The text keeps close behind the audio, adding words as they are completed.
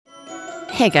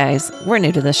Hey guys, we're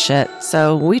new to this shit,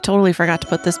 so we totally forgot to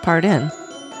put this part in.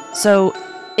 So,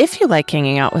 if you like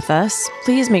hanging out with us,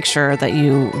 please make sure that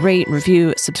you rate,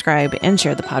 review, subscribe, and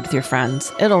share the pod with your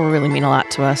friends. It'll really mean a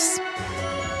lot to us.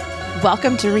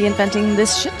 Welcome to Reinventing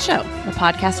This Shit Show, a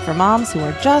podcast for moms who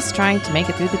are just trying to make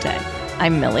it through the day.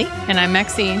 I'm Millie. And I'm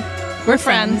Maxine. We're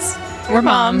friends. We're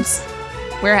moms.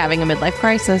 We're having a midlife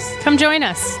crisis. Come join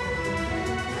us.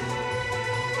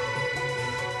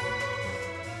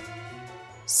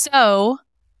 So,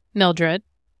 Mildred,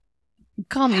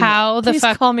 Call me. how the Please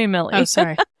fuck? call me Millie. Oh,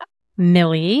 sorry,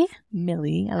 Millie.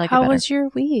 Millie. I like it How better. was your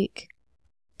week?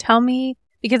 Tell me,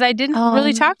 because I didn't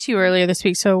really talk to you earlier this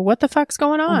week. So, what the fuck's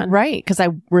going on? Right, because I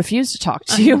refuse to talk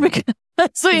to you because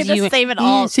so you have to save it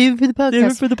all. Save it for the podcast.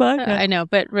 Save it for the podcast. I know,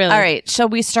 but really, All right, shall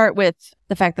we start with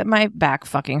the fact that my back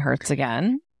fucking hurts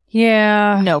again?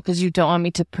 Yeah. No, because you don't want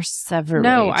me to perseverate.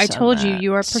 No, I on told you that.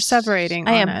 you are perseverating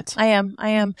I on am. it. I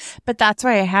am. But that's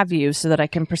why I have you, so that I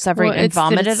can perseverate Well, and it's that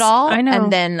vomit it's- it all. I know.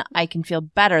 And then I can feel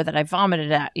better that I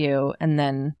vomited at you, and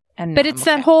then. But it's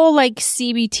that whole like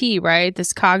CBT, right?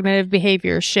 This cognitive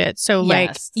behavior shit. So like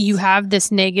Yes. you have this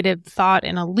negative thought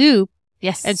in a loop,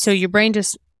 Yes. and so your brain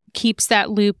just keeps that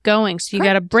loop going. So you Correct.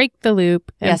 got to break the loop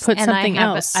and Yes, put and something I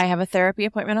have, else. I have a therapy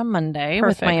appointment on Monday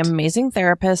with my Perfect. amazing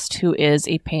therapist, who is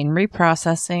a pain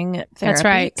reprocessing therapy. That's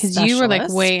right, because you were like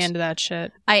specialist. way into that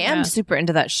shit. I am Yeah. super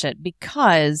into that shit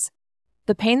because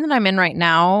the pain that I'm in right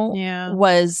now Yeah,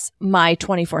 was my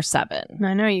 24/7.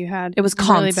 I know you had. It was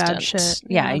really constant. bad shit.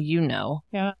 Yeah, you know.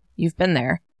 Yeah. You've been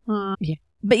there. Uh,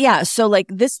 But yeah, so like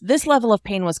this level of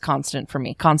pain was constant for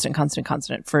me. Constant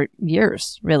for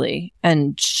years, really.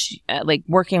 And like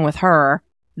working with her,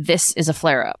 this is a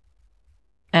flare up.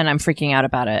 And I'm freaking out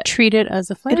about it. treat it as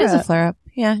a flare. It is a flare up.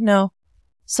 Yeah, no.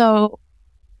 So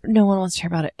no one wants to hear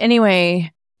about it.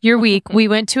 Anyway, Your week. We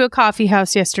went to a coffee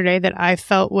house yesterday that I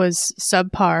felt was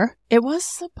subpar. it was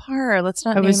subpar. Let's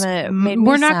not It name was. it. It made me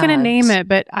We're not going to sad. name it,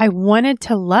 but I wanted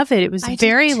to love it. It was I did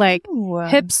very like too.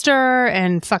 hipster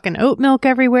and fucking oat milk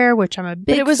everywhere, which I'm a But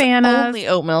big it was fan only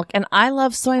of. oat milk, and I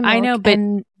love soy milk. I know, but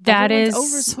and that everyone's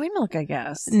is over soy milk, I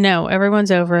guess. No, everyone's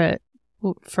over it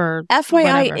for FYI,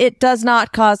 whatever. it does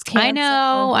not cause cancer.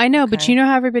 I know, but Okay. you know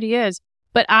how everybody is.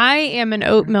 But I am an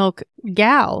oat milk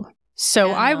gal, so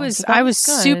Yeah, I no, was so that I was was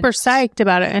good. super psyched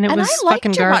about it, and it And was I liked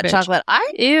fucking your garbage. hot chocolate.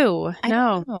 Ew, I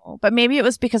no. don't know. But maybe it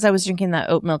was because I was drinking that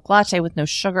oat milk latte with no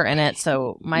sugar in it.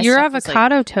 So my Your stuff was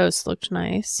avocado toast looked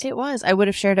nice. it was. I would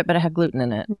have shared it, but it had gluten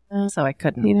in it, so I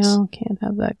couldn't. You know, can't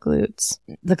have that glutes.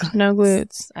 the No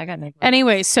glutes. I got no gluten.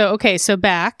 Anyway, so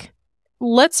back.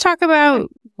 Let's talk about.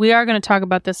 We are going to talk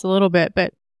about this a little bit,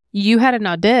 but you had an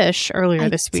audition earlier I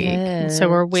this week, did. so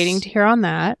we're waiting to hear on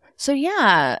that. So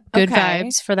yeah, Good okay.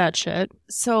 vibes for that shit.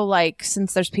 So like,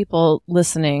 since there's people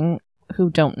listening who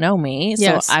don't know me,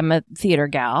 Yes. so I'm a theater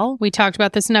gal. We talked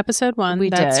about this in episode 1. We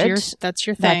that's did. That's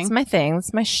your thing. That's my thing.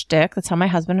 That's my shtick. That's how my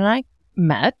husband and I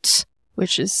met.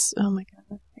 Which is, oh my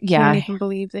God. Yeah. Can't even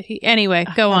believe that he. Anyway,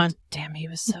 go on. Damn, he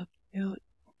was so cute.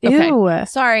 Okay. Ew.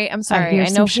 Sorry, I'm sorry. hear I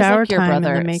some know he's shower like your time in the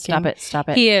brother. making. Stop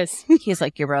it. He is. He's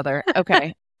like your brother.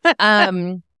 Okay.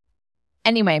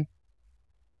 Anyway.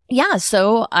 Yeah,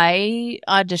 so I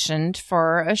auditioned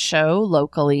for a show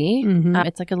locally. Mhm.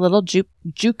 It's like a little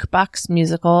jukebox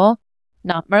musical.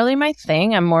 Not really my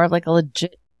thing. I'm more of like a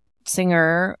legit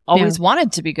singer. Always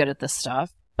wanted to be good at this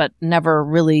stuff, but never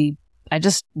really. I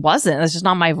just wasn't. It's just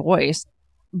not my voice.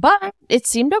 But it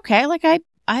seemed okay. Like I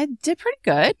did pretty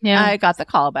good. Yeah. I got the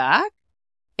call back.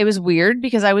 It was weird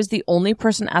because I was the only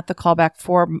person at the callback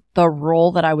for the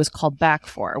role that I was called back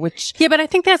for, which Yeah, but I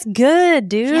think that's good,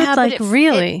 dude. yeah, like, but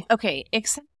really. okay,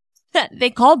 except that they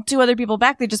called 2 other people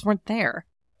back, they just weren't there.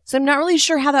 So I'm not really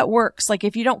sure how that works. Like,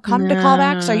 if you don't come to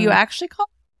callbacks, are you No. actually called?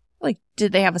 Like,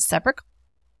 did they have a separate?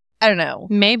 I don't know.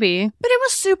 Maybe. But it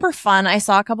was super fun. I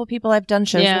saw a couple people I've done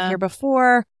shows Yeah. with here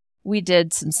before. We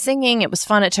did some singing. It was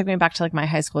fun. It took me back to like my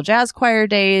high school jazz choir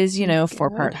days, you know,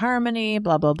 4-part harmony,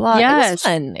 blah, blah, blah. It Yes. was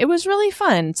fun. It was really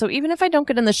fun. So even if I don't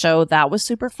get in the show, that was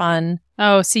super fun.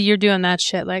 Oh, see, you're doing that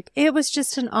shit. Like, it was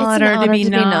just an an honor, honor to be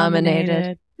to be nominated.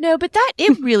 nominated. No, but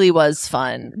it really was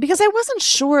fun because I wasn't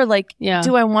sure, like, Yeah.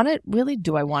 do I want to do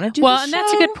Well, the and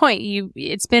that's a show? good point.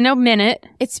 It's been a minute.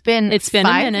 It's been a 5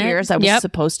 minute. years. I was Yep.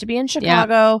 supposed to be in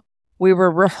Chicago. We were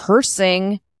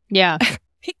rehearsing. Yeah.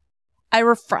 I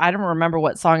don't remember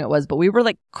what song it was, but we were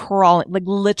like crawling, like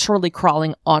literally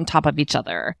crawling on top of each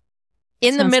other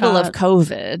in the Sounds middle hot. of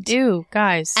COVID. Ew,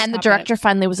 guys. And the stop director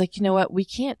finally was like, you know what? We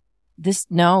can't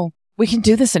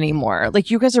do this anymore.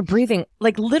 Like, you guys are breathing,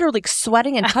 like literally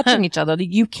sweating and touching each other.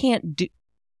 Like, you can't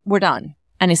we're done.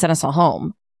 And he sent us all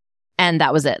home. And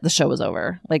that was it. The show was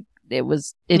over. Like, it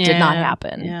did not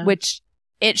happen, yeah. which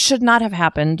it should not have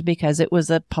happened because it was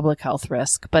a public health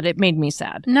risk, but it made me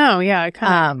sad. No, yeah, I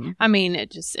kind of. I mean,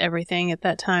 it just everything at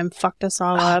that time fucked us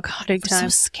all up. God, big it was time.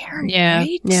 so scary. Yeah,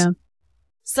 right? yeah.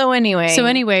 So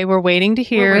anyway, we're waiting to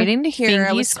hear.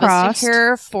 I was supposed to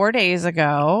hear 4 days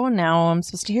ago. Now I'm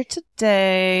supposed to hear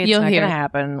today. It's You'll not hear. going to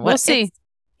happen. We'll see.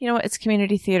 You know what? It's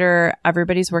community theater.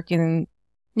 Everybody's working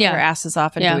their asses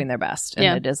off and doing their best.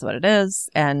 And it is what it is.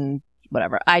 And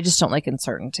whatever. I just don't like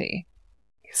uncertainty.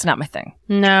 It's not my thing.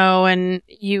 No, and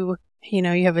you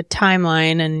have a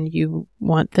timeline and you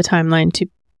want the timeline to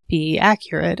be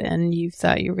accurate, and you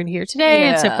thought you were going to hear today,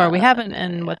 and so far we haven't,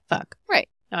 and what the fuck? Right.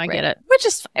 No, I get it. Which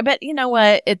is fine. But you know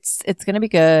what? It's going to be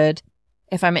good.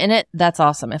 If I'm in it, that's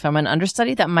awesome. If I'm an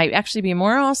understudy, that might actually be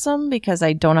more awesome because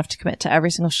I don't have to commit to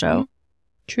every single show.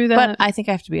 True that. But I think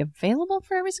I have to be available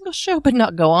for every single show, but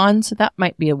not go on. So that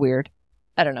might be a weird.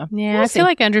 I don't know. Yeah, I feel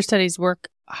like understudies work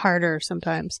harder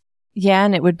sometimes. Yeah,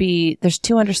 and it would be, there's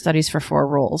 2 understudies for 4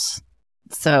 roles.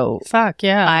 So fuck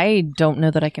yeah. I don't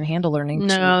know that I can handle learning.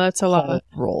 No, that's a lot of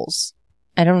roles.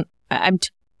 I don't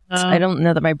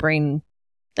know that my brain.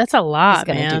 That's a lot,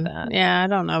 gonna man. do that. Yeah, I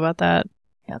don't know about that.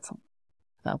 Yeah,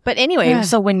 but anyway,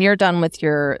 so when you're done with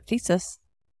your thesis,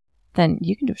 then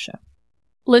you can do a show.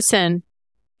 Listen,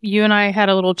 you and I had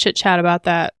a little chit chat about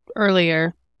that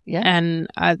earlier. Yeah. And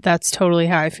that's totally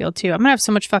how I feel too. I'm going to have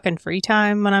so much fucking free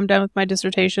time when I'm done with my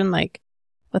dissertation. Like,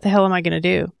 what the hell am I going to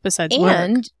do besides work?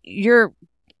 And your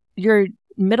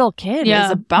middle kid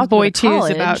is about boy to go to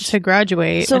college. Is about to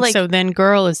graduate. So, so then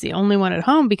girl is the only one at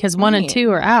home because 1 and 2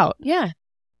 are out. Yeah.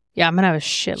 Yeah, I'm going to have a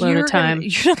shitload of time.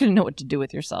 You're not going to know what to do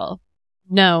with yourself.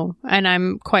 No, and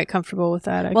I'm quite comfortable with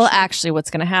that. Actually. Well, actually, what's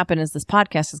going to happen is this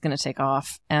podcast is going to take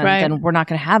off, and then we're not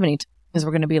going to have any because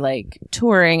we're going to be like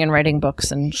touring and writing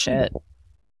books and shit.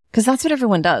 Because that's what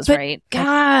everyone does, right?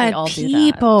 God, they all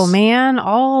people, man,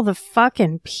 all the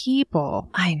fucking people.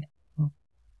 I know.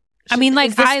 I mean, like,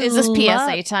 is this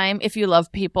PSA time? If you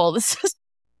love people, this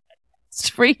is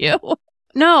for you.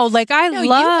 No, like I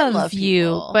love you,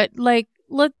 people. but like,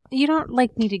 look, you don't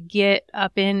like me to get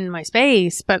up in my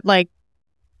space, but like,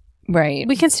 right?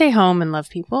 We can stay home and love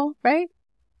people, right?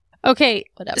 Okay,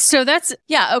 whatever. So that's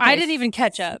Okay. I didn't even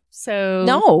catch up. So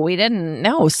no, we didn't.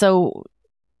 No, so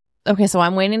okay. So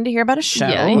I'm waiting to hear about a show,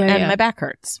 and my back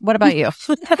hurts. What about you?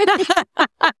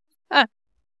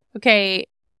 Okay,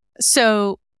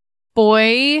 so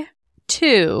boy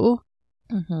 2.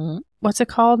 Mm-hmm. What's it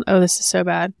called? Oh, this is so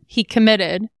bad. He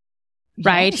committed.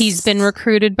 Right. Yes. He's been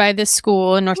recruited by this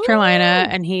school in North Carolina,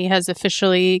 and he has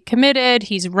officially committed.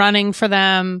 He's running for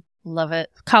them. Love it.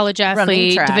 College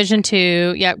athlete, Division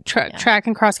II. Yeah, track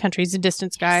and cross country. He's a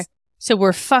distance guy. So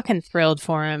we're fucking thrilled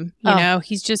for him. You know,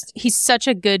 he's such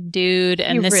a good dude,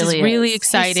 and this is really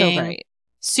exciting. He's so great.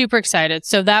 Super excited.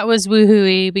 So that was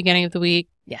woohooey beginning of the week.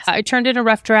 Yes. I turned in a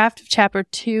rough draft of chapter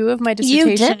 2 of my dissertation.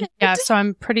 You did? Yeah, so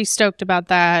I'm pretty stoked about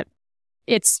that.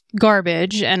 It's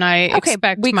garbage, and I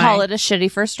expect we call it a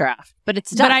shitty first draft, but it's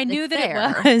done. But I knew that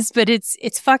it was, but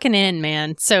it's fucking in,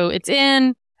 man. So it's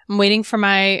in. I'm waiting for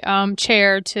my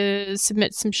chair to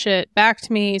submit some shit back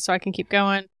to me so I can keep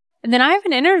going. And then I have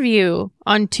an interview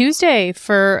on Tuesday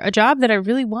for a job that I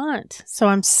really want. So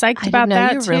I'm psyched about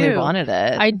that you too. Really wanted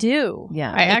it. I do.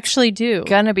 Yeah, I actually do.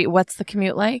 Gonna be. What's the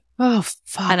commute like? Oh,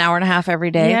 fuck. An hour and a half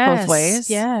every day, both ways.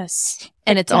 Yes.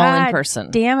 And it's all in person.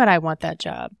 Damn it, I want that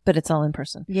job. But it's all in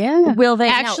person. Yeah. Will they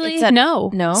actually?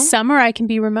 No. Summer I can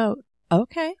be remote.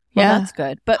 Okay. Well, that's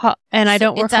good. But and I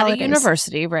don't work it's at holidays. a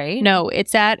university, right? No,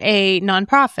 it's at a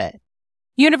nonprofit.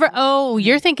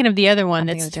 You're thinking of the other one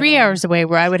that's 3 hours away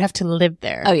where I would have to live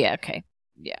there. Oh, yeah. Okay.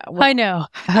 Yeah. Well, I know.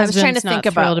 I was trying to think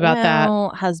about that.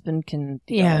 Husband can.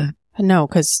 No,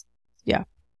 because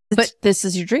but this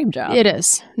is your dream job. It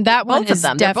is. That one is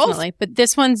definitely. Both. But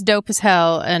this one's dope as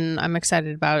hell, and I'm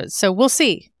excited about it. So we'll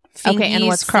see. Okay, and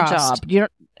what's crossed. the job?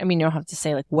 You don't have to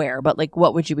say like where, but like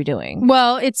what would you be doing?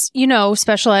 Well, it's,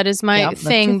 special ed is my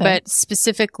thing, but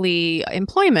specifically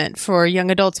employment for young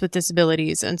adults with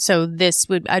disabilities. And so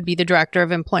I'd be the director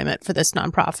of employment for this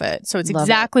nonprofit. So it's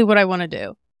exactly what I want to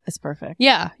do. That's perfect.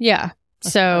 Yeah. That's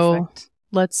so perfect.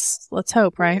 let's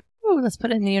hope, right? Ooh, let's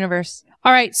put it in the universe.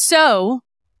 All right. So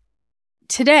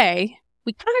today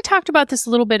we kind of talked about this a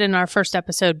little bit in our first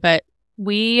episode, but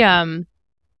we want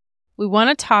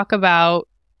to talk about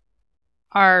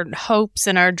our hopes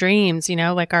and our dreams,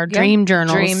 like our dream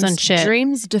journals and shit.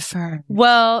 Dreams Deferred.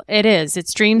 Well, it is.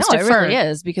 It's Dreams Deferred. It really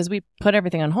is, because we put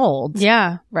everything on hold.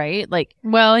 Yeah. Right?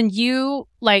 Well, and you,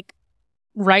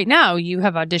 right now, you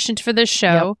have auditioned for this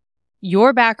show. Yep.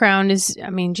 Your background is,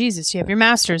 Jesus, you have your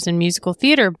master's in musical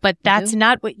theater, but that's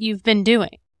not what you've been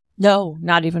doing. No,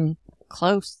 not even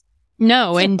close.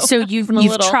 No, and so you've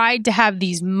tried to have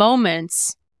these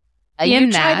moments.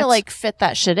 You try to like fit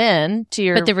that shit in to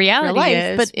your. But the reality life,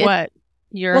 is but what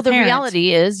you're. Well, the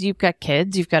reality is you've got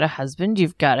kids, you've got a husband,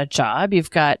 you've got a job,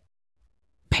 you've got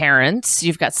parents,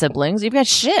 you've got siblings, you've got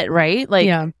shit, right?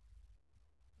 Like,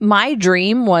 my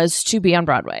dream was to be on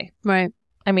Broadway. Right.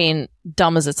 I mean,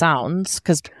 dumb as it sounds,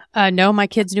 because no, my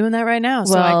kid's doing that right now,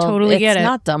 so I totally get it. It's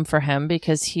not dumb for him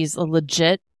because he's a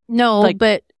legit. No, like,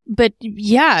 but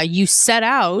yeah, you set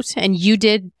out and you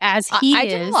did as he I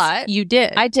is. did a lot. You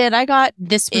did. I did. I got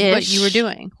this was what you were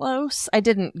doing. Close. I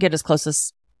didn't get as close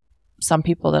as some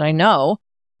people that I know,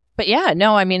 but yeah,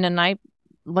 no. I mean, and I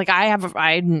have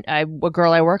a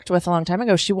girl I worked with a long time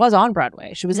ago. She was on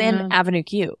Broadway. She was in Avenue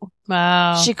Q.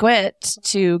 Wow. She quit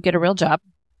to get a real job.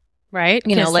 Right.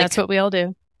 You know, like, that's what we all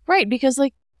do. Right. Because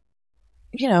like,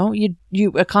 you know,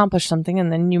 you accomplish something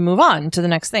and then you move on to the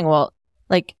next thing. Well,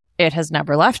 like, it has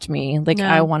never left me. Like,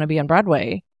 I want to be on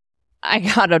Broadway. I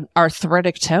got an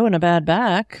arthritic toe and a bad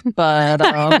back, but,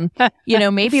 you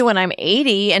know, maybe when I'm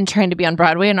 80 and trying to be on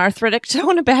Broadway, an arthritic toe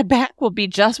and a bad back will be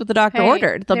just what the doctor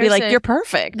ordered. They'll be like, you're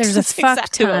perfect. There's a fuck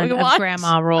ton of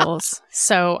grandma roles.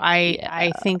 So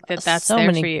I think that's so there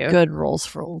many for you. Good roles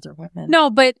for older women. No,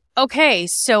 but okay.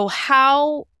 So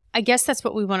how, I guess that's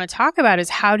what we want to talk about is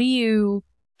how do you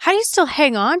still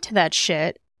hang on to that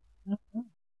shit?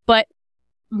 But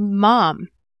mom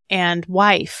and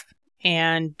wife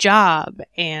and job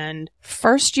and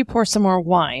first you pour some more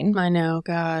wine. I know,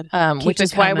 God. Which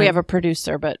is why we have a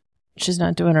producer, but she's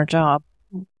not doing her job.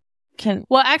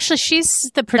 Well, actually,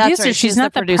 she's the producer. Right. She's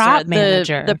not the producer. Prop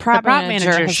manager. The prop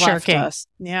manager has shirking. left us.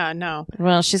 Yeah, no.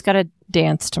 Well, she's got to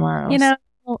dance tomorrow. You know,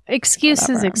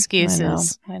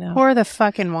 excuses. I know. Pour the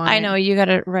fucking wine. I know. You got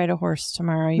to ride a horse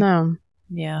tomorrow. No.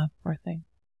 Yeah, poor thing.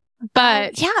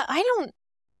 But yeah, I don't.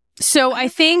 So I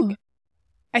think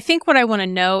what I want to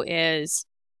know is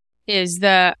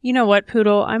the, you know what,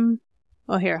 Poodle?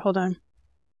 Here, hold on.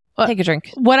 Take a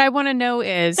drink. What I want to know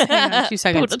is, hang on 2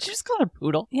 seconds. Poodle. Did you just call her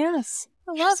Poodle? Yes.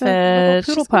 I love it.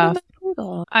 Poodle puff.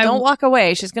 Don't walk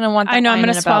away. She's going to want that. I know, I'm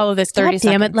going to swallow this. 30 God damn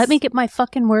seconds. it. Let me get my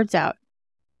fucking words out.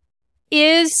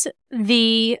 Is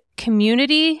the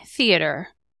community theater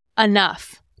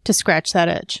enough to scratch that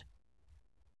itch?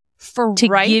 To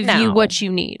right give now. you what you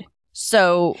need.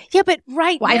 So yeah, but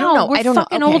now I don't know. We're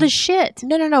fucking old as shit.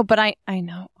 No. But I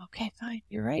know. Okay, fine.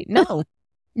 You're right.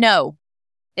 No.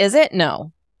 Is it?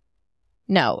 No.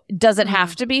 Does it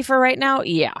have to be for right now?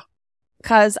 Yeah.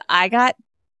 Because I got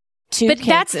 2 kids. But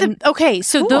that's okay.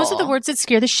 So those are the words that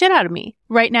scare the shit out of me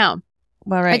right now.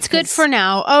 Well, right. It's good for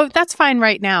now. Oh, that's fine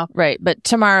right now. Right. But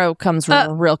tomorrow comes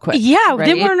real quick. Yeah. Right?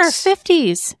 Then we're in our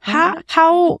 50s.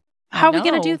 How are we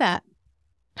going to do that?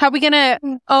 How are we gonna?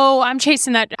 Oh, I'm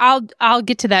chasing that. I'll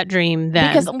get to that dream then.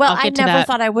 Because I never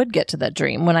thought I would get to that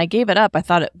dream. When I gave it up, I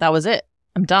thought that was it.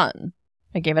 I'm done.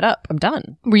 I gave it up. I'm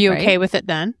done. Were you okay with it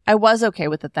then? I was okay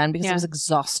with it then because I was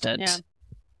exhausted. Yeah.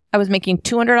 I was making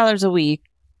 $200 a week.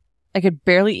 I could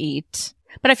barely eat.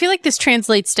 But I feel like this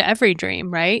translates to every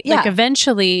dream, right? Yeah. Like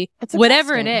eventually,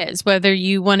 whatever it is, whether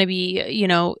you want to be, you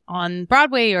know, on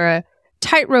Broadway or a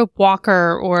tightrope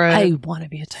walker or I want to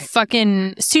be a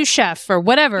fucking sous chef or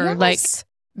whatever. Yes.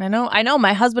 Like, I know.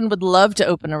 My husband would love to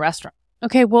open a restaurant.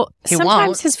 Okay, well, he sometimes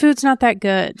won't. his food's not that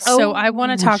good, so I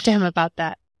want to talk to him about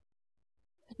that.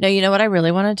 No, you know what I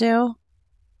really want to do?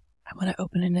 I want to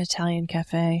open an Italian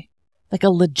cafe, like a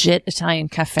legit Italian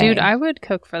cafe. Dude, I would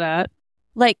cook for that.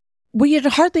 Like, well, you'd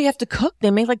hardly have to cook.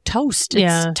 They make like toast.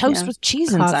 It's toast with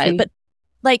cheese inside, but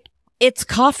like. It's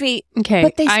coffee. Okay,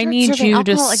 but I need you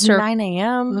to like 9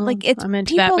 a.m. Like it's I'm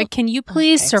into that. But can you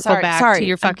please circle back to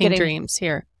your fucking dreams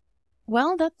here?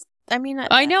 Well, that's. I mean,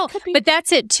 I know, but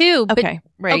that's it too. Okay,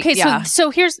 right. Okay, yeah.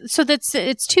 so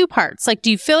it's 2 parts. Like,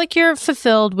 do you feel like you're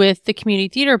fulfilled with the community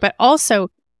theater? But also,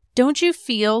 don't you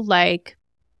feel like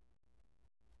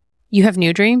you have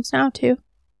new dreams now too?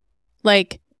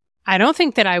 Like, I don't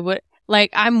think that I would.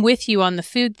 Like, I'm with you on the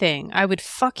food thing. I would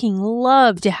fucking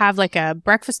love to have like a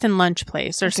breakfast and lunch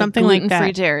place or something like that.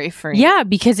 Gluten-free, dairy-free. Yeah,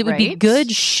 because it would be good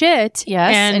shit.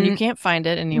 Yes, and you can't find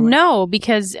it anywhere. No,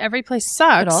 because every place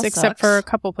sucks except for a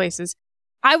couple places.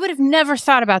 I would have never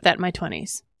thought about that in my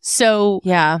 20s. So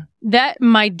yeah, that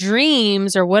my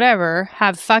dreams or whatever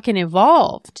have fucking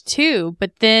evolved too.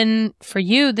 But then for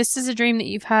you, this is a dream that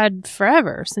you've had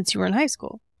forever since you were in high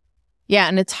school. Yeah,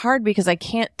 and it's hard because I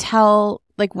can't tell.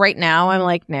 Like right now, I'm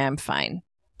like, nah, I'm fine.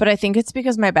 But I think it's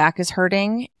because my back is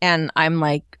hurting and I'm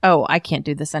like, oh, I can't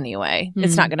do this anyway. Mm-hmm.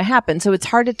 It's not going to happen. So it's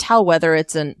hard to tell whether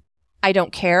it's I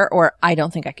don't care or I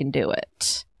don't think I can do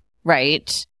it.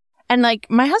 Right. And like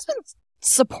my husband's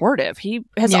supportive. He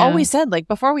has always said, like,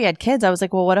 before we had kids, I was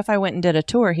like, well, what if I went and did a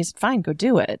tour? He said, fine, go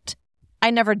do it. I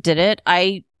never did it.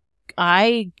 I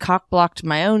cock-blocked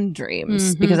my own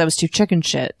dreams because I was too chicken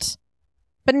shit.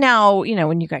 But now, you know,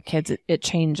 when you got kids, it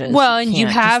changes. Well, and you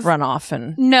have just run off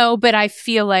and no, but I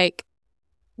feel like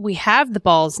we have the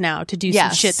balls now to do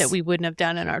some shit that we wouldn't have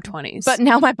done in our 20s. But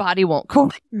now my body won't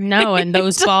cooperate. No, and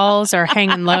those balls are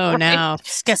hanging low now.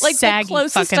 Like saggy the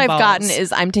closest fucking I've balls. gotten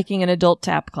is I'm taking an adult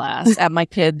tap class at my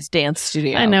kid's dance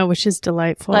studio. I know, which is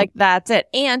delightful. Like that's it.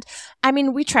 And I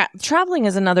mean, traveling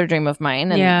is another dream of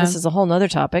mine, and this is a whole nother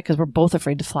topic because we're both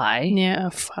afraid to fly. Yeah,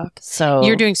 fuck. So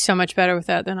you're doing so much better with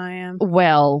that than I am.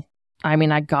 Well, I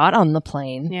mean, I got on the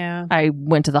plane. Yeah, I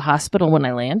went to the hospital when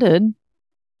I landed.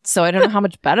 So I don't know how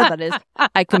much better that is.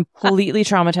 I completely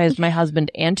traumatized my husband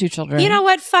and 2 children. You know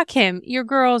what? Fuck him. Your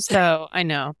girls, though. I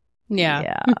know. Yeah.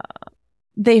 Yeah.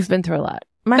 They've been through a lot.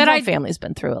 My whole family's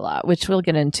been through a lot, which we'll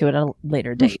get into at a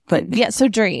later date. But yeah, so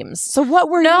dreams. So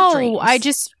what were your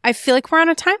dreams? I feel like we're on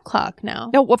a time clock now.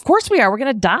 No, of course we are. We're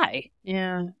going to die.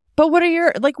 Yeah. But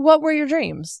what were your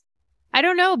dreams? I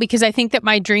don't know, because I think that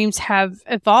my dreams have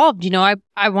evolved. You know,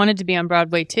 I wanted to be on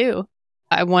Broadway too.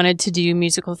 I wanted to do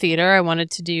musical theater. I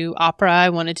wanted to do opera. I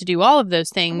wanted to do all of those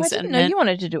things. I didn't know you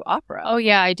wanted to do opera. Oh,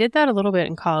 yeah. I did that a little bit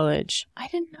in college. I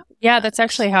didn't know. Yeah, that's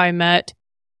actually how I met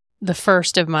the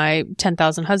first of my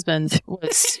 10,000 husbands.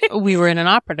 We were in an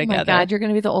opera together. Oh my God, you're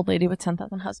going to be the old lady with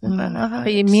 10,000 husbands. But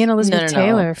me and Elizabeth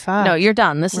Taylor, fuck. No, you're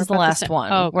done. This is the last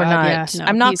one. Oh, we're God, not. yeah, no,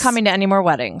 I'm not coming to any more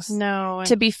weddings. No.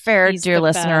 To be fair, dear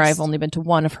listener, best. I've only been to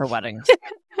one of her weddings.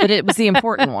 But it was the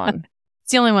important one.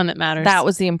 It's the only one that matters. That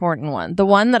was the important one. The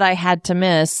one that I had to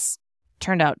miss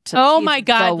turned out to oh be my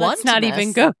God, the let's one not to even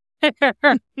miss. go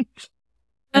there.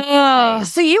 Oh,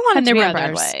 So you wanted and to their be on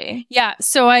brothers. Broadway. Yeah,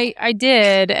 so I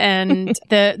did, and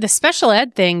the special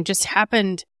ed thing just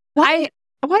happened. Why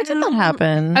did that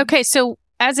happen? Okay, so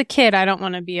as a kid, I don't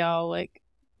want to be all like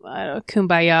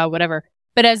kumbaya, whatever.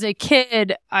 But as a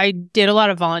kid, I did a lot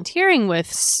of volunteering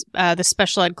with the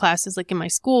special ed classes, like in my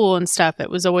school and stuff. It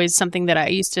was always something that I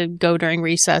used to go during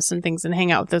recess and things and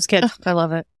hang out with those kids. I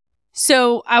love it.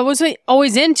 So I was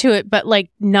always into it, but like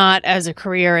not as a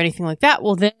career or anything like that.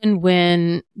 Well, then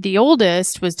when the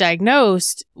oldest was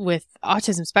diagnosed with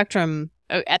autism spectrum,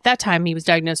 at that time he was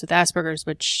diagnosed with Asperger's,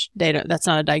 which that's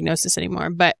not a diagnosis anymore.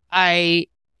 But I,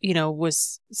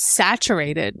 was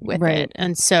saturated with it.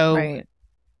 And so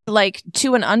like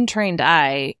to an untrained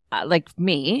eye, like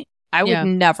me, I would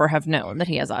never have known that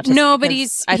he has autism. No, but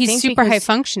he's super high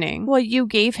funcking. Well, you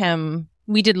gave him.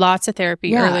 We did lots of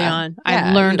therapy early on.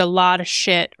 I learned a lot of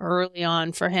shit early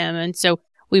on for him. And so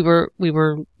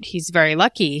he's very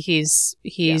lucky.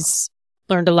 He's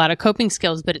learned a lot of coping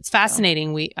skills, but it's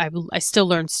fascinating. I still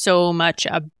learned so much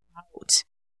about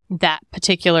that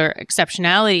particular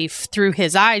exceptionality through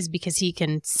his eyes, because he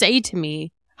can say to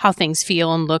me how things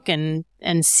feel and look and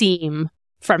seem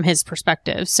from his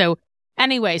perspective. So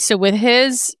anyway, so with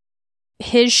his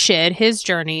shit, his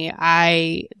journey,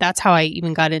 that's how I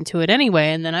even got into it anyway.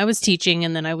 And then I was teaching,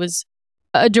 and then I was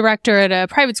a director at a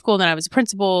private school, and then I was a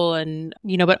principal, and,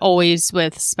 but always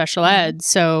with special ed.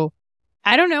 So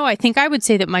I don't know. I think I would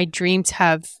say that my dreams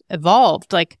have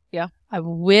evolved. Like, I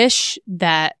wish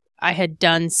that I had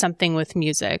done something with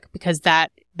music, because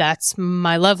that's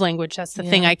my love language. That's the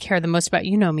thing I care the most about.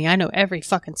 You know me. I know every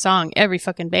fucking song, every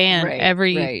fucking band,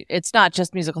 Right. It's not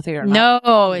just musical theater.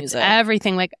 No, it's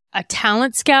everything. Like a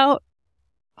talent scout.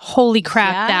 Holy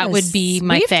crap, that would be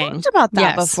my thing. We've talked about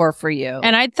that before for you.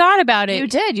 And I'd thought about it. You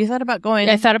did. You thought about going.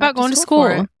 I thought about going to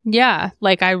school. Yeah,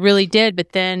 like I really did.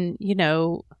 But then,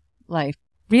 life.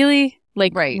 Really?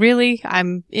 Like, really?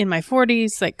 I'm in my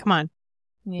 40s. Like, come on.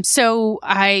 Yeah. So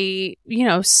I,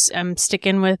 I'm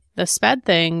sticking with the SPED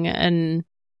thing,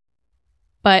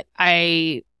 but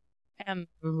I am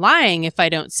lying if I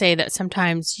don't say that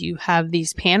sometimes you have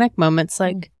these panic moments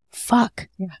like, fuck,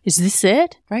 is this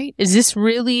it? Right. Is this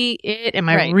really it? Am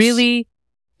I really,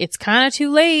 it's kind of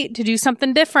too late to do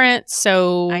something different.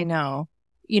 So I know,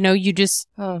 you just,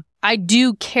 I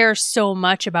do care so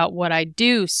much about what I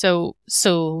do. So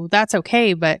that's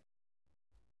okay. But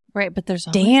but there's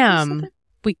damn.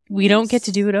 We don't get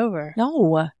to do it over.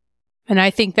 No. And I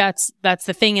think that's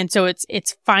the thing. And so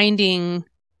it's finding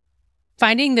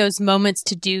those moments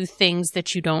to do things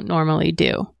that you don't normally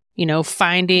do.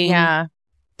 Finding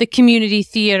the community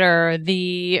theater,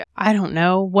 I don't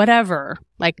know, whatever.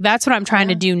 Like that's what I'm trying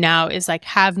to do now, is like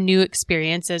have new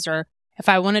experiences, or if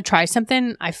I want to try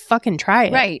something, I fucking try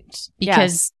it. Right.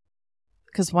 Because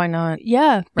why not?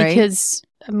 Yeah. Right? Because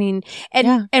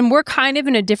and we're kind of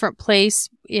in a different place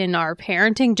in our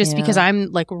parenting just because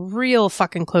I'm like real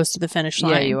fucking close to the finish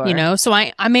line, you know? So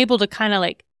I'm able to kind of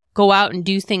like go out and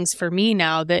do things for me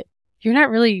now that you're not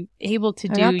really able to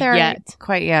do yet.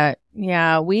 Quite yet.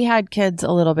 Yeah. We had kids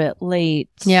a little bit late.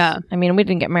 Yeah. I mean, we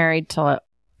didn't get married till,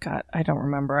 God, I don't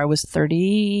remember. I was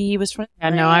 30. He was 20. Yeah,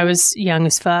 no, I was young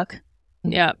as fuck.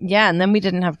 Yeah. Yeah. And then we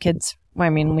didn't have kids. Well,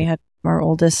 I mean, we had our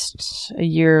oldest a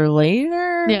year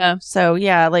later. Yeah. So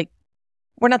yeah, like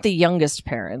we're not the youngest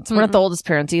parents. We're not the oldest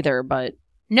parents either, but.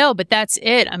 No, but that's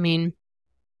it. I mean,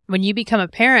 when you become a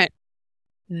parent,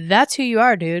 that's who you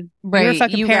are, dude. Right. You're a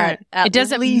fucking parent. It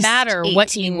doesn't matter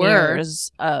what you were.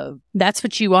 That's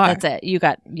what you are. That's it. You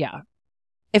got,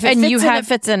 If it fits in, it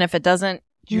fits in. If it doesn't,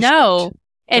 no.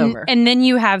 And then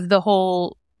you have the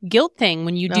whole guilt thing.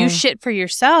 When you do shit for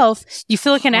yourself, you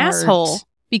feel like an asshole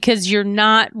because you're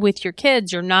not with your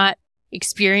kids. You're not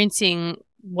experiencing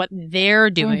what they're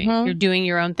doing. You're doing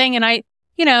your own thing. And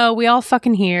we all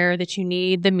fucking hear that you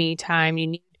need the me time. You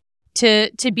need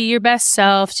to be your best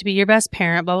self, to be your best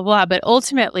parent, blah, blah, blah. But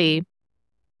ultimately,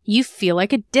 you feel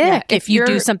like a dick if you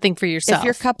do something for yourself. If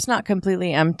your cup's not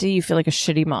completely empty, you feel like a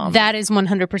shitty mom. That is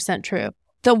 100% true.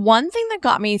 The one thing that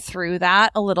got me through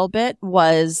that a little bit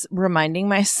was reminding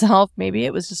myself, maybe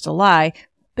it was just a lie,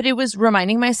 but it was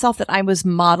reminding myself that I was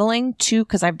modeling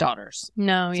because I have daughters.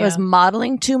 No, So I was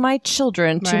modeling to my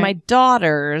children, to my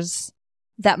daughters,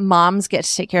 that moms get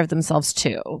to take care of themselves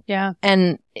too. Yeah.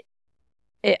 And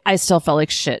I still felt like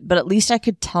shit, but at least I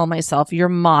could tell myself, you're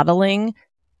modeling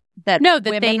that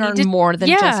women they are more than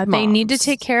just moms. They need to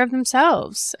take care of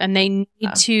themselves and they need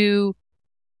to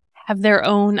have their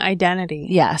own identity.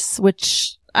 Yes,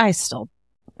 which I've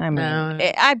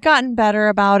gotten better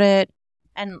about it.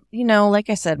 And,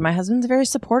 like I said, my husband's very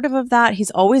supportive of that.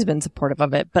 He's always been supportive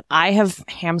of it, but I have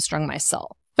hamstrung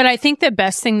myself. But I think the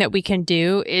best thing that we can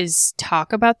do is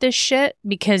talk about this shit,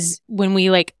 because when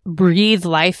we like breathe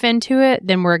life into it,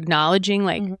 then we're acknowledging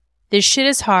like this shit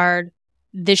is hard.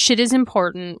 This shit is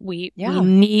important. We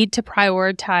need to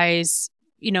prioritize,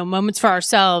 moments for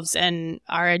ourselves and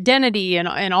our identity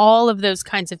and all of those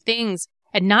kinds of things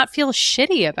and not feel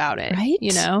shitty about it. Right.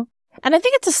 And I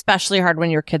think it's especially hard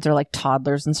when your kids are like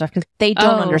toddlers and stuff because they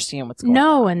don't understand what's going on.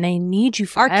 No, and they need you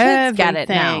for everything. Our kids get it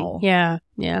now. Yeah.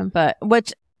 Yeah. But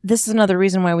this is another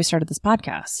reason why we started this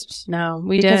podcast. No,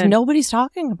 because nobody's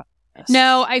talking about this.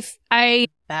 No, I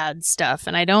bad stuff,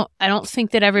 and I don't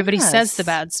think that everybody says the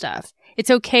bad stuff.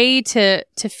 It's okay to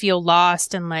feel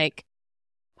lost and like,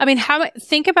 I mean,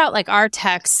 think about like our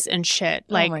texts and shit.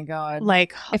 Like, oh my God,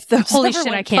 like if the holy shit,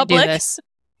 I can't do this.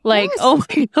 Like, oh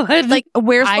my God, like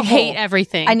where's the I hole? hate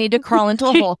everything. I need to crawl into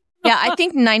a hole. Yeah, I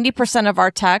think 90% of our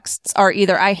texts are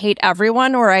either I hate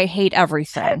everyone or I hate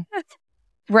everything.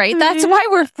 Right? That's why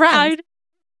we're friends.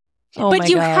 But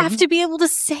you have to be able to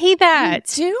say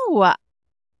that. You do.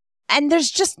 And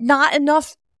there's just not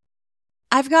enough.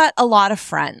 I've got a lot of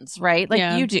friends, right?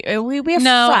 Like you do. We have friends.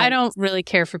 I don't really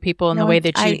care for people in the way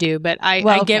that you do, but I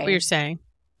get what you're saying.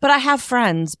 But I have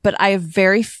friends, but I have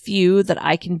very few that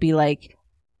I can be like,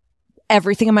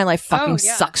 everything in my life fucking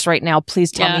sucks right now.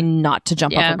 Please tell me not to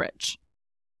jump off a bridge.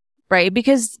 Right?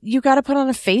 Because you got to put on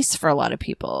a face for a lot of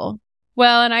people.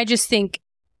 Well, and I just think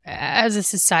as a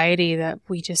society that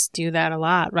we just do that a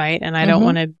lot, right? And I don't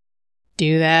want to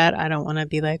do that. I don't want to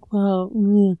be like,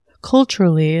 well,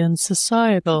 culturally and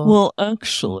societal. Well,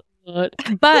 actually.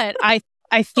 But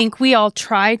I think we all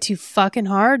try too fucking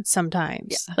hard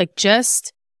sometimes. Yeah. Like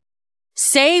just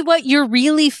say what you're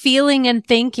really feeling and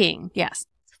thinking. Yes.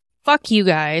 Fuck you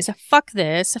guys. Fuck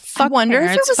this. Fuck I wonder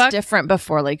parents, if it was different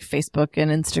before like Facebook and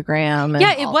Instagram. And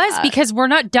it was because we're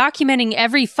not documenting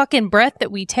every fucking breath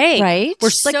that we take. Right.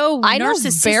 We're so I know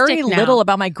very little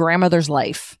about my grandmother's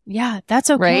life. Yeah,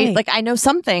 that's okay. Right. Like I know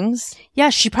some things.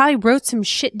 Yeah, she probably wrote some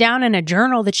shit down in a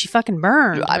journal that she fucking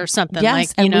burned or something. Yes,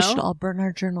 like, and we should all burn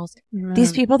our journals.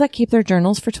 These people that keep their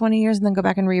journals for 20 years and then go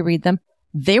back and reread them,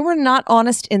 they were not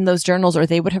honest in those journals or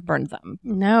they would have burned them.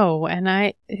 No,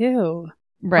 and ew.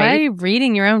 Right. Why are you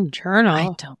reading your own journal? I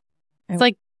don't. It's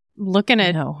like looking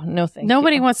at. No, thank you.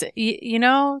 Nobody wants to,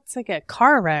 it's like a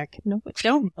car wreck. No,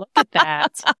 don't look at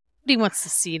that. Nobody wants to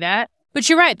see that. But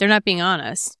you're right. They're not being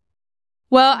honest.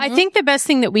 Well, I think the best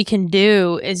thing that we can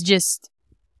do is just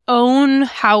own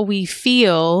how we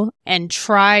feel and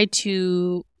try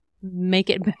to make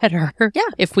it better. Yeah.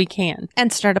 If we can.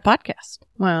 And start a podcast.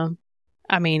 Well,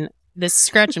 I mean, this is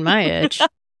scratching my itch.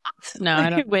 No, I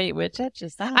don't. Wait, which itch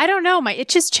is that? I don't know. My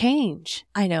itches change.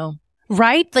 I know.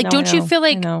 Right? Like, don't you feel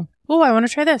like, oh, I want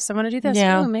to try this. I want to do this.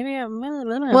 Yeah. Ooh, maybe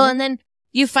Well, and then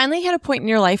you finally hit a point in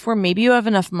your life where maybe you have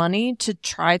enough money to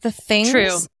try the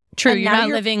things True. And You're now not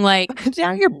living like.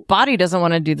 Now your body doesn't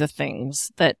want to do the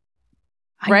things that,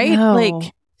 I right? know.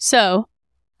 Like, so,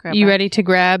 grab you a- ready to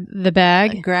grab the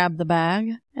bag grab the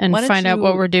bag and Why don't find out you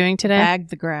what we're doing today? Bag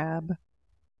the grab.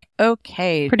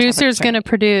 Okay. Producer's topic going to train.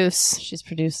 produce. She's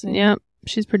producing. Yep.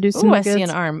 She's producing. Ooh, the I see goods.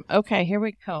 an arm. Okay, here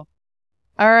we go.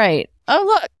 All right. Oh,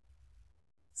 look.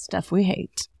 Stuff we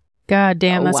hate. God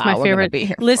damn, Oh, that's wow, my we're gonna favorite. be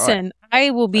here for Listen, I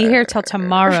will be here till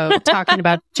tomorrow talking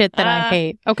about shit that I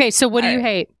hate. Okay, so what do you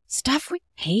hate? Stuff we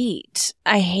hate.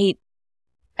 I hate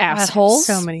God, assholes.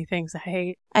 so many things I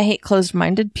hate. I hate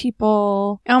closed-minded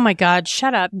people. Oh my God,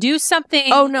 shut up. Do something.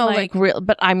 Oh, no, like real.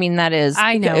 But I mean, that is.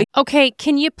 I know. Okay,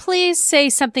 can you please say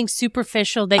something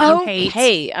superficial that you hate?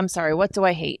 Hey, I'm sorry. What do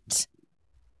I hate?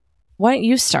 Why don't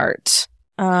you start?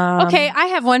 Okay, I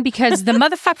have one because the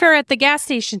motherfucker at the gas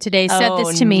station today said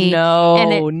this to me. No,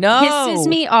 and it pisses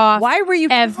me off. Why were you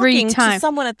every talking time to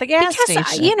someone at the gas because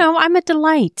station? I'm a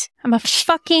delight. I'm a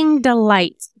fucking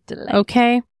delight.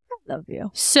 Okay? I love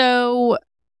you. So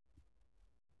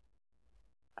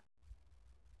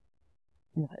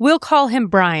we'll call him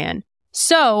Brian.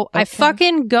 So I Okay.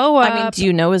 fucking go up. I mean, do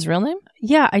you know his real name?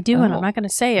 Yeah, I do, and Oh, I'm not going to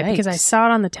say it because I yikes. saw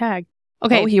it on the tag.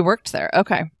 Okay. Oh, he worked there.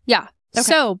 Okay. Yeah. Okay.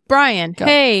 So, Brian, Go.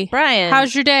 hey, Brian.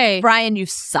 how's your day? Brian, you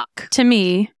suck. To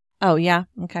me. Oh, yeah.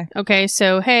 Okay. Okay,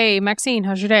 so, hey, Maxine,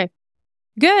 how's your day?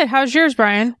 Good. How's yours,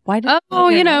 Brian? Why did Oh,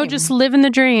 your you know, name? just living the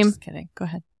dream. Just kidding. Go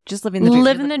ahead. Just living the dream.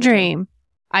 Living the dream.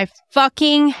 I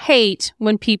fucking hate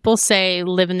when people say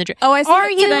living the dream. Oh, I said Are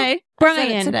it you, today. I said it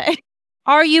Brian? today.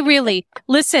 Are you really?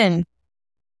 Listen,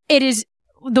 it is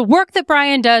the work that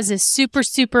Brian does is super,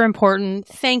 super important.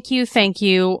 Thank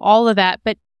you, all of that.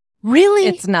 But really,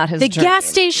 It's not his the dream. gas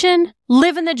station,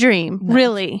 living the dream. No.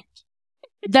 Really,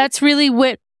 that's really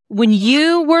what. When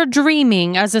you were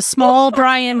dreaming as a small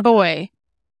Brian boy,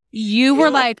 you were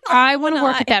like, I want to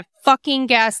work at that fucking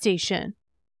gas station.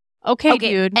 Okay,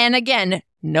 dude. And again,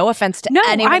 no offense to No,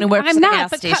 anyone who works at the gas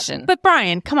but station. But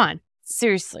Brian, come on.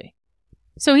 Seriously.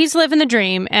 So he's living the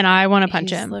dream, and I want to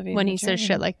punch He's him living when the he says dream.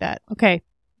 shit like that. Okay.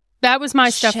 That was my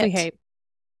stuff we Shit. hate.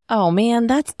 Oh, man.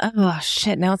 That's, oh,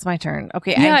 shit. Now it's my turn.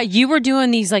 Okay. Yeah, you were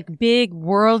doing these like big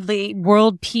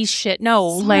world peace shit.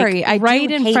 No, Sorry, like I right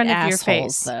do in hate front of your assholes,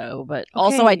 face. though. But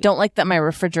also, I don't like that my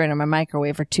refrigerator and my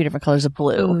microwave are two different colors of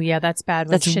blue. Oh, yeah, that's bad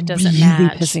when That's shit doesn't really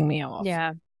match. pissing me off.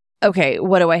 Yeah. Okay,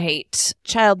 what do I hate?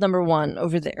 Child number 1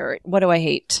 over there. What do I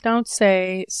hate? Don't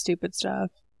say stupid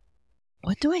stuff.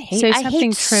 What do I hate? Say I something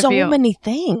hate so trivial. many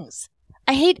things.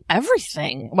 I hate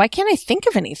everything. Why can't I think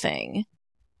of anything?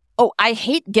 Oh, I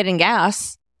hate getting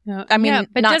gas. No, I mean, yeah,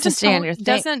 but not to doesn't stay on tone- your thing.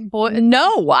 Doesn't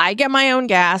No, I get my own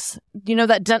gas. You know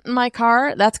that dent in my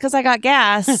car? That's because I got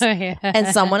gas. And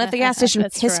someone at the gas station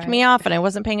pissed me off and I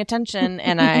wasn't paying attention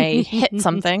and I hit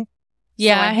something.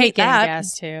 Yeah, So I hate getting that.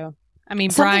 gas too. I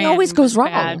mean, Something Brian always goes was wrong.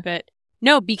 bad, but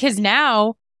no, because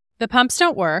now the pumps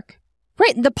don't work.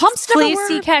 Right, the pumps never Please work,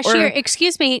 see cashier. or-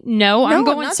 Excuse me. No, No, I'm I'm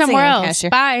going not somewhere seeing a else. cashier.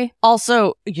 Bye.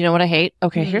 Also, you know what I hate?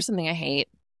 Okay, Mhm. here's something I hate.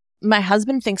 My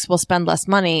husband thinks we'll spend less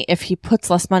money if he puts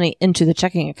less money into the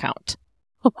checking account.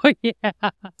 Oh yeah.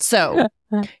 So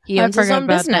he I owns his forgot own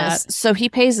about business. that. So he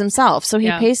pays himself. So he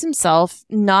Yeah. pays himself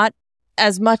not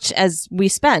as much as we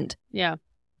spend, Yeah.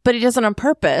 but he does it on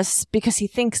purpose because he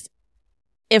thinks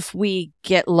if we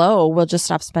get low, we'll just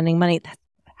stop spending money. That's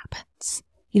what happens.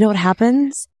 You know what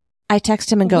happens? I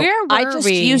text him and go, Where I were just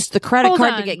we? used the credit Hold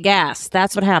card on. to get gas.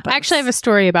 That's what happens. I actually have a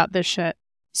story about this shit.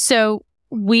 So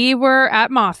we were at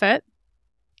Moffat.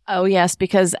 Oh, yes,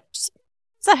 because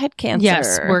it's a head cancer.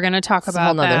 Yes, we're going to talk It's a about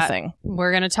whole nother that. thing.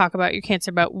 We're going to talk about your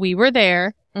cancer, but we were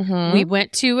there. Mm-hmm. We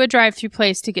went to a drive-through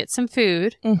place to get some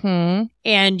food, Mm-hmm.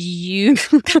 and you.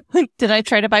 Did I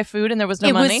try to buy food and there was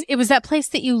no money? It was that place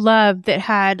that you loved that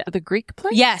had. The Greek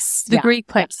place? Yes, the Yeah. Greek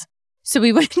place. So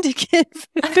we went to get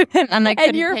food, and I couldn't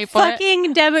and your pay for it.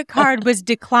 fucking debit card was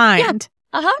declined.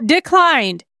 Uh-huh.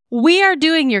 Declined. We are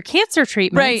doing your cancer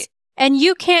treatments. Right. And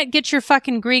you can't get your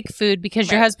fucking Greek food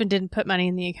because your Right. husband didn't put money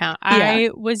in the account. Yeah.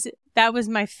 That was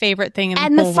my favorite thing in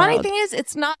And the the whole funny world. thing is,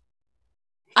 it's not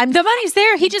The money's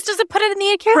there. He just doesn't put it in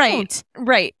the account.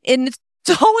 right. And it's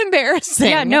so embarrassing.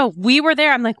 Yeah, no, we were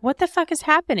there. I'm like, what the fuck is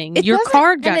happening? It Your doesn't-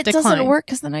 card got and it declined. doesn't work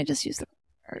because then I just use the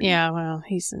card. Yeah, well,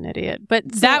 he's an idiot.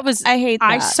 But So that was, I hate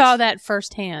that. I saw that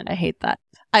firsthand. I hate that.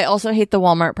 I also hate the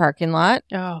Walmart parking lot.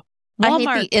 Oh, I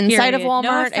hate the inside of period. Walmart.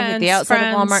 No I hate offense, the outside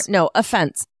friends. of Walmart. No,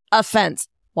 offense.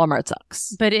 Walmart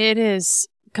sucks. But it is,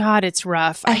 God, it's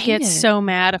rough. I hate get it. so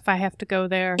mad if I have to go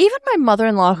there. Even my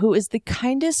mother-in-law, who is the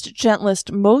kindest,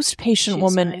 gentlest, most patient She's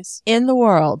woman nice. in the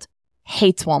world,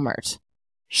 hates Walmart.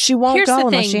 She won't Here's go the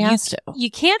unless thing, she has to. You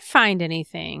can't find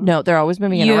anything. No, they're always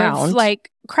moving it You've around.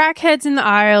 like crackheads in the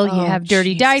aisle. You have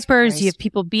dirty Jesus diapers. Christ. You have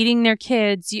people beating their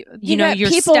kids. You know, got you're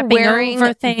people stepping wearing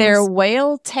over things. their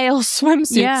whale tail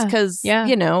swimsuits because,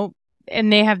 you know.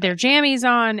 And they have their jammies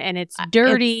on, and it's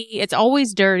dirty. It's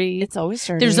always dirty. It's always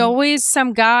dirty. There's always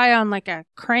some guy on like a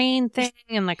crane thing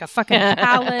and like a fucking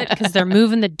pallet because they're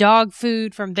moving the dog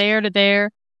food from there to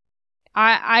there.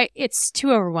 It's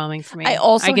too overwhelming for me. I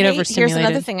also get hate, overstimulated. here's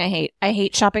another thing I hate. I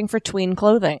hate shopping for tween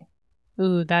clothing.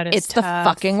 Ooh, that is It's tough. the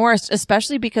fucking worst,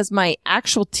 especially because my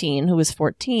actual teen, who is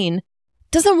 14,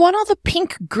 doesn't want all the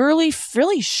pink girly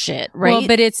frilly shit, right? Well,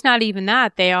 but it's not even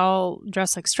that. They all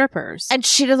dress like strippers. And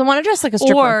she doesn't want to dress like a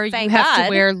stripper. Or you Thank have God. to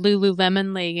wear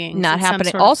Lululemon leggings. Not and some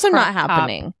happening. sort of Also not crop top.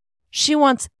 happening. She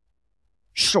wants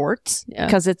shorts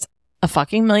because it's a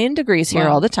fucking million degrees here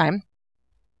Wow. all the time.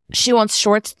 She wants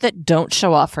shorts that don't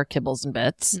show off her kibbles and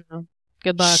bits. No.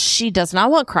 Good luck. She does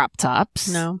not want crop tops.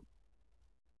 No.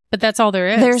 But that's all there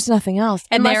is. There's nothing else.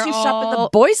 And Unless they're you shop in the all-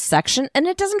 boys section and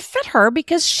it doesn't fit her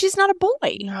because she's not a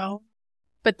boy. No.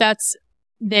 But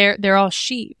they're all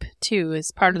sheep too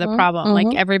is part of the Mhm, problem. mhm.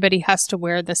 Like everybody has to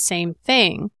wear the same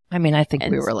thing. I mean, I think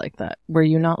And- we were like that. Were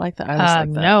you not like that? I was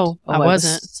like that. No, Oh, I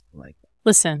wasn't. was like that.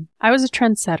 Listen, I was a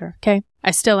trendsetter, okay?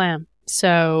 I still am.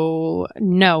 So,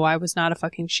 no, I was not a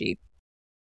fucking sheep.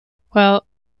 Well,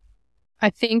 I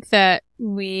think that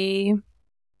we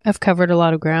have covered a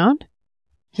lot of ground.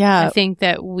 Yeah. I think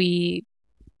that we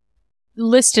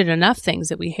listed enough things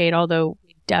that we hate, although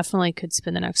we definitely could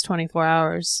spend the next 24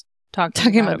 hours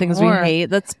talking about it things more. we hate.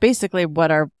 That's basically what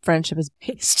our friendship is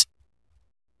based.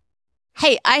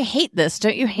 Hey, I hate this.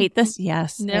 Don't you hate this?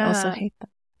 Yes. I also Yeah. hate that.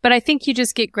 But I think you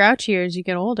just get grouchier as you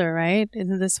get older, right?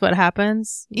 Isn't this what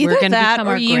happens? Either We're going to that become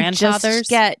or our you grandfathers.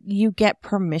 just get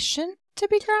permission to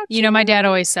be grouchy. You know, my dad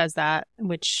always says that,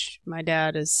 which my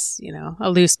dad is, you know, a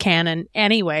loose cannon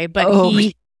anyway, but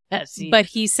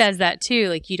he says that too.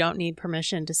 Like, you don't need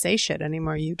permission to say shit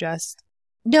anymore. You just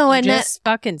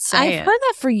fucking say I've it. heard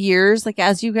that for years. Like,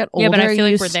 as you get older, Yeah, but I feel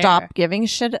like you we're stop there. giving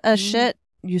shit a shit.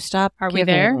 You stop. Are we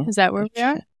giving there? Is that where a we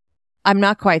are? shit. I'm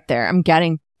not quite there. I'm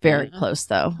getting very Yeah. close,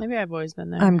 though. Maybe I've always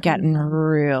been there. I'm getting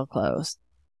real close.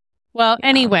 Well, Yeah.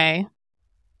 anyway,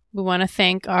 we want to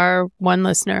thank our one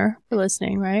listener for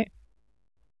listening, right?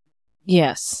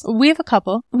 Yes. We have a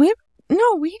couple.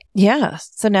 Yeah.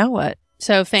 So now what?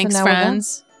 So thanks, now we're done.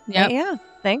 friends. Yep. Yeah.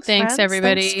 Thanks, Thanks, friends.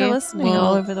 everybody. Thanks for listening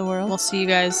all over the world. We'll see you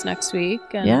guys next week.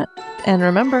 And Yeah. And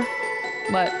remember,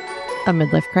 What? a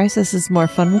midlife crisis is more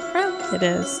fun with friends. It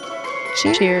is.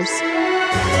 Cheers.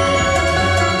 Cheers.